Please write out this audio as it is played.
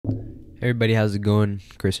Everybody, how's it going?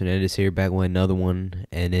 Chris Hernandez here, back with another one.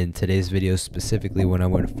 And in today's video, specifically, what I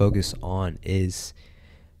want to focus on is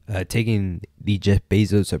taking the Jeff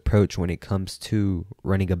Bezos approach when it comes to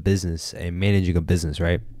running a business and managing a business,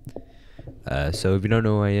 right? So if you don't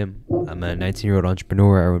know who I am, I'm a 19-year-old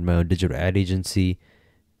entrepreneur. I run my own digital ad agency,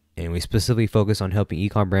 and we specifically focus on helping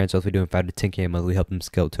ecom brands. So if we're doing 5 to 10K a month, we help them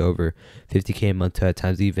scale to over 50K a month to at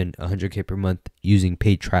times even 100K per month using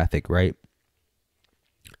paid traffic, right?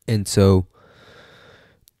 And so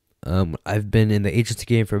I've been in the agency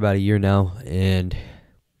game for about a year now, and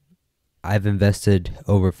I've invested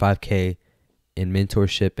over 5K in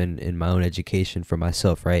mentorship and in my own education for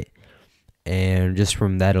myself, right? And just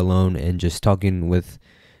from that alone, and just talking with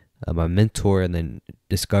my mentor, and then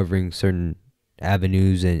discovering certain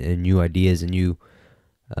avenues and new ideas and new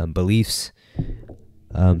beliefs,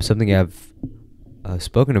 something I've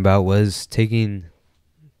spoken about was taking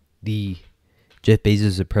the Jeff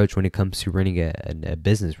Bezos' approach when it comes to running a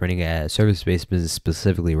business, running a service-based business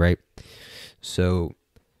specifically, right? So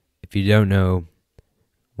if you don't know,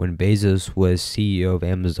 when Bezos was CEO of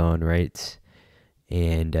Amazon, right,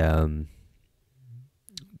 and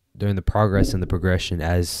during the progress and the progression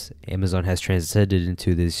as Amazon has transcended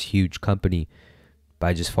into this huge company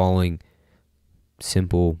by just following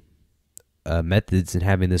simple methods and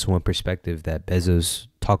having this one perspective that Bezos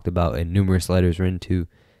talked about in numerous letters written to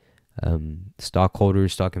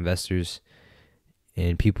stockholders, stock investors,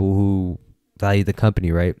 and people who value the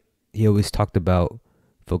company, right? He always talked about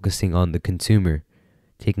focusing on the consumer,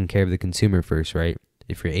 taking care of the consumer first, right?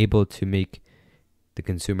 If you're able to make the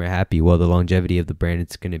consumer happy, well, the longevity of the brand,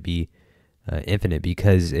 it's going to be infinite,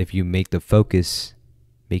 because if you make the focus,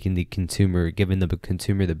 making the consumer, giving the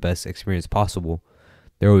consumer the best experience possible,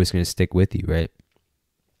 they're always going to stick with you, right?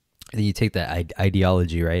 And then you take that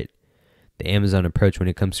ideology, right? The Amazon approach when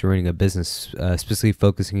it comes to running a business, specifically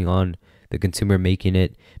focusing on the consumer, making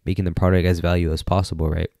the product as valuable as possible,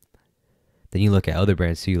 right? Then you look at other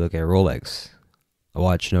brands, so you look at Rolex, a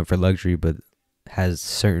watch known for luxury but has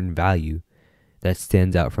certain value that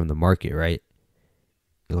stands out from the market, right?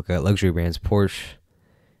 You look at luxury brands, Porsche,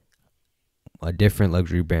 a different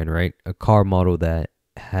luxury brand, right? A car model that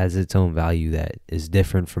has its own value that is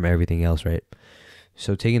different from everything else, right?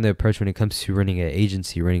 So taking the approach when it comes to running an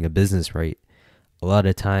agency, running a business, right? A lot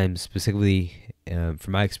of times, specifically from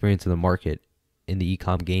my experience in the market, in the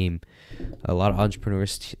ecom game, a lot of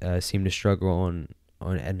entrepreneurs seem to struggle on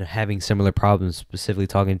and having similar problems, specifically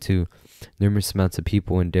talking to numerous amounts of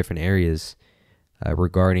people in different areas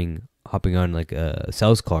regarding hopping on like a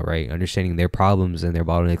sales call, right? Understanding their problems and their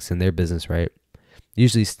bottlenecks in their business, right?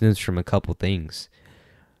 Usually stems from a couple things.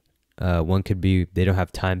 One could be they don't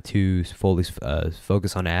have time to fully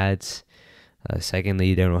focus on ads.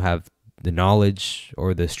 Secondly, they don't have the knowledge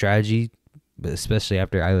or the strategy, but especially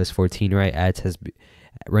after iOS 14, right?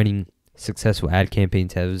 Running successful ad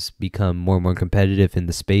campaigns has become more and more competitive in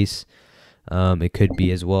the space. It could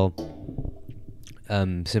be as well.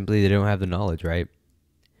 Simply they don't have the knowledge, right?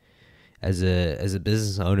 As a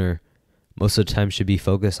business owner, most of the time should be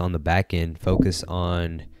focused on the back end, focus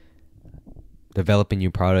on developing new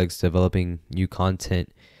products, developing new content.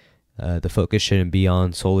 The focus shouldn't be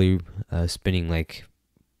on solely spending like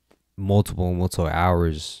multiple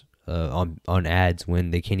hours on ads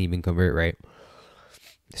when they can't even convert, right?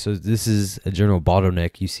 So this is a general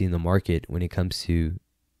bottleneck you see in the market when it comes to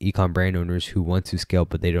ecom brand owners who want to scale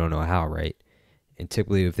but they don't know how, right? And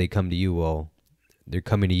typically if they come to you, well, they're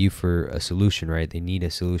coming to you for a solution, right? They need a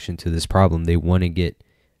solution to this problem. They want to get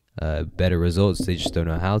better results. They just don't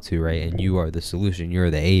know how to, right? And you are the solution.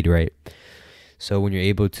 You're the aid, right? So when you're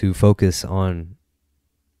able to focus on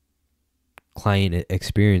client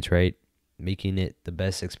experience, right, making it the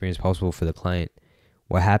best experience possible for the client,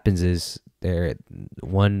 what happens is they're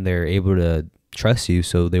able to trust you,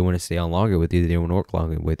 so they want to stay on longer with you. They want to work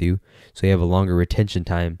longer with you, so you have a longer retention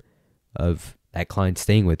time of that client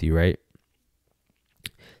staying with you, right?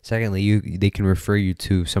 Secondly, they can refer you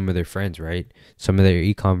to some of their friends, right? Some of their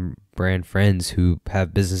ecom brand friends who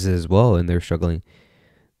have businesses as well and they're struggling.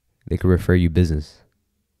 They can refer you business.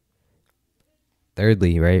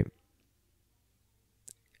 Thirdly, right,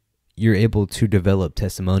 you're able to develop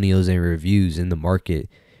testimonials and reviews in the market.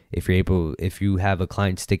 If you have a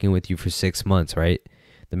client sticking with you for 6 months, right?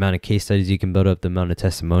 The amount of case studies you can build up, the amount of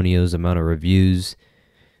testimonials, the amount of reviews,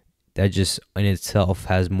 that just in itself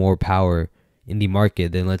has more power in the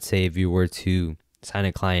market than, let's say, if you were to sign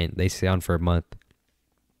a client, they stay on for a month.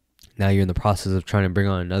 Now you're in the process of trying to bring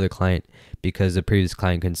on another client because the previous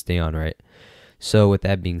client couldn't stay on, right? So with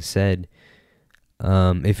that being said,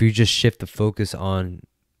 if you just shift the focus on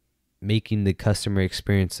making the customer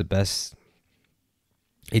experience the best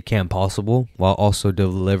it can possible while also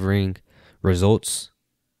delivering results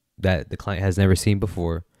that the client has never seen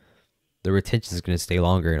before, the retention is going to stay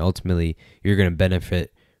longer, and ultimately you're going to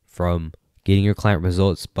benefit from getting your client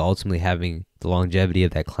results, but ultimately having the longevity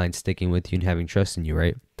of that client sticking with you and having trust in you,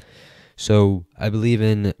 right? So I believe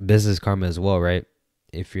in business karma as well, right?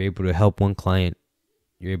 If you're able to help one client,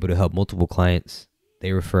 you're able to help multiple clients,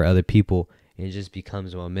 they refer other people, and it just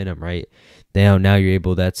becomes momentum, right? Now you're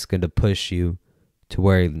able, that's going to push you to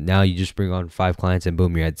where now you just bring on 5 clients and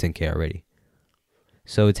boom, you're at 10K already.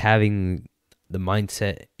 So it's having the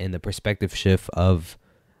mindset and the perspective shift of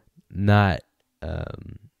not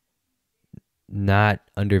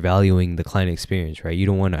undervaluing the client experience, right? You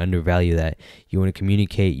don't want to undervalue that. You want to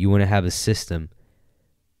communicate, you want to have a system,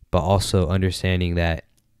 but also understanding that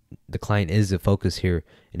the client is the focus here.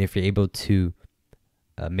 And if you're able to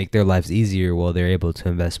make their lives easier, well, they're able to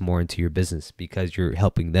invest more into your business because you're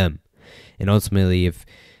helping them. And ultimately,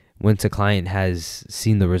 once a client has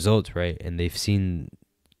seen the results, right, and they've seen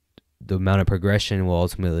the amount of progression, well,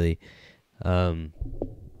 ultimately,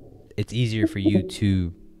 it's easier for you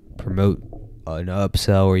to promote an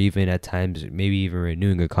upsell, or even at times maybe even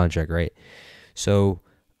renewing a contract, right? So,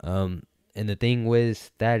 and the thing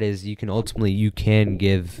with that is you can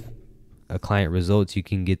give a client results. You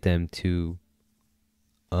can get them to,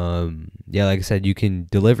 like I said, you can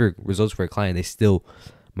deliver results for a client. They still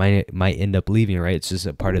might end up leaving, right? It's just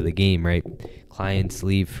a part of the game, right? Clients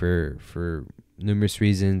leave for numerous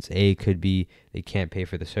reasons. A, could be they can't pay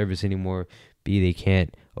for the service anymore. B, they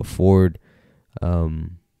can't afford the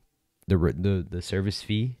service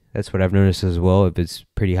fee. That's what I've noticed as well. If it's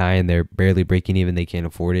pretty high and they're barely breaking even, they can't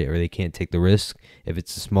afford it, or they can't take the risk. If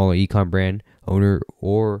it's a smaller ecom brand owner,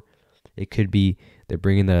 or it could be they're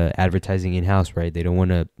bringing the advertising in-house, right? They don't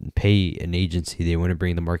want to pay an agency. They want to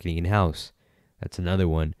bring the marketing in-house. That's another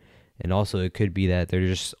one. And also it could be that they're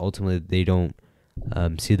just ultimately they don't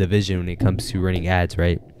see the vision when it comes to running ads,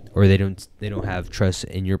 right? Or they don't have trust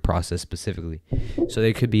in your process specifically. So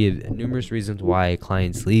there could be numerous reasons why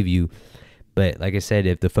clients leave you. But like I said,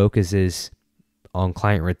 if the focus is on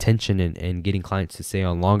client retention and getting clients to stay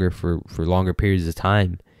on longer for longer periods of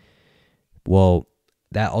time, well,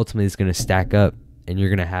 that ultimately is going to stack up, and you're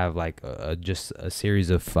going to have like just a series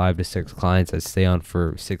of 5 to 6 clients that stay on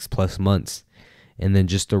for 6+ months. And then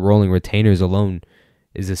just the rolling retainers alone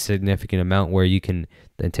is a significant amount where you can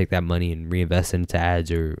then take that money and reinvest into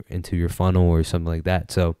ads or into your funnel or something like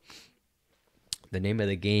that. So the name of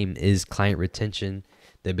the game is client retention.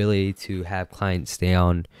 The ability to have clients stay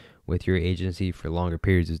on with your agency for longer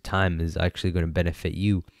periods of time is actually going to benefit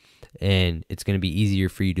you, and it's going to be easier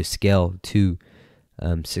for you to scale to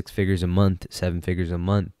 6 figures a month, 7 figures a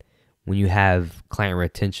month when you have client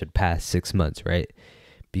retention past 6 months, right?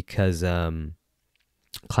 Because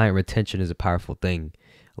client retention is a powerful thing.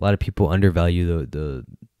 A lot of people undervalue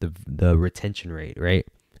the retention rate, right?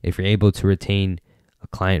 If you're able to retain a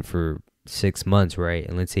client for 6 months, right,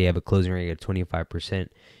 and let's say you have a closing rate of 25%,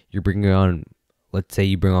 you're bringing on, let's say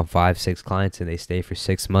you bring on 5-6 clients and they stay for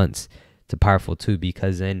 6 months. It's a powerful too,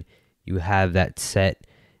 because then you have that set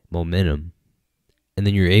momentum, and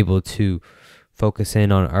then you're able to focus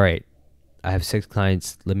in on, all right, I have 6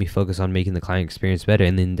 clients, let me focus on making the client experience better.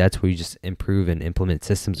 And then that's where you just improve and implement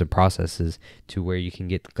systems and processes to where you can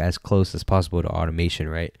get as close as possible to automation,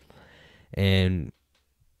 right? And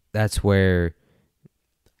that's where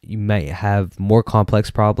you might have more complex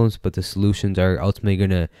problems, but the solutions are ultimately going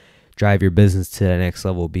to drive your business to the next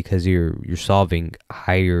level, because you're solving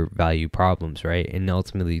higher value problems, right? And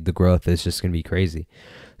ultimately the growth is just going to be crazy.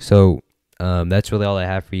 So that's really all I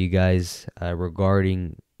have for you guys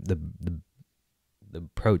regarding the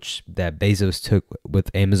approach that Bezos took with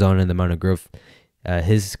Amazon and the amount of growth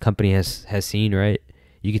his company has seen, right?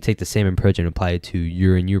 You could take the same approach and apply it to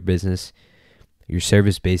your business, your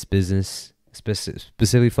service-based business,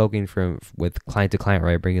 specifically focusing with client to client,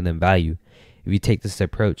 right? Bringing them value. If you take this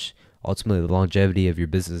approach, ultimately the longevity of your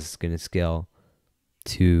business is going to scale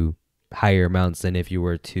to higher amounts than if you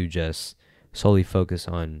were to just solely focus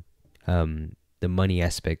on the money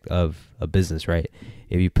aspect of a business, right?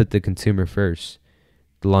 If you put the consumer first,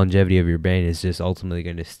 the longevity of your brand is just ultimately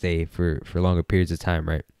going to stay for longer periods of time,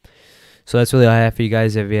 right? So that's really all I have for you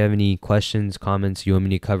guys. If you have any questions, comments, you want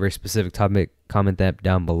me to cover a specific topic, comment that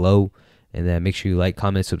down below. And then make sure you like,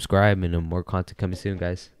 comment, subscribe, and more content coming soon,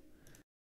 guys.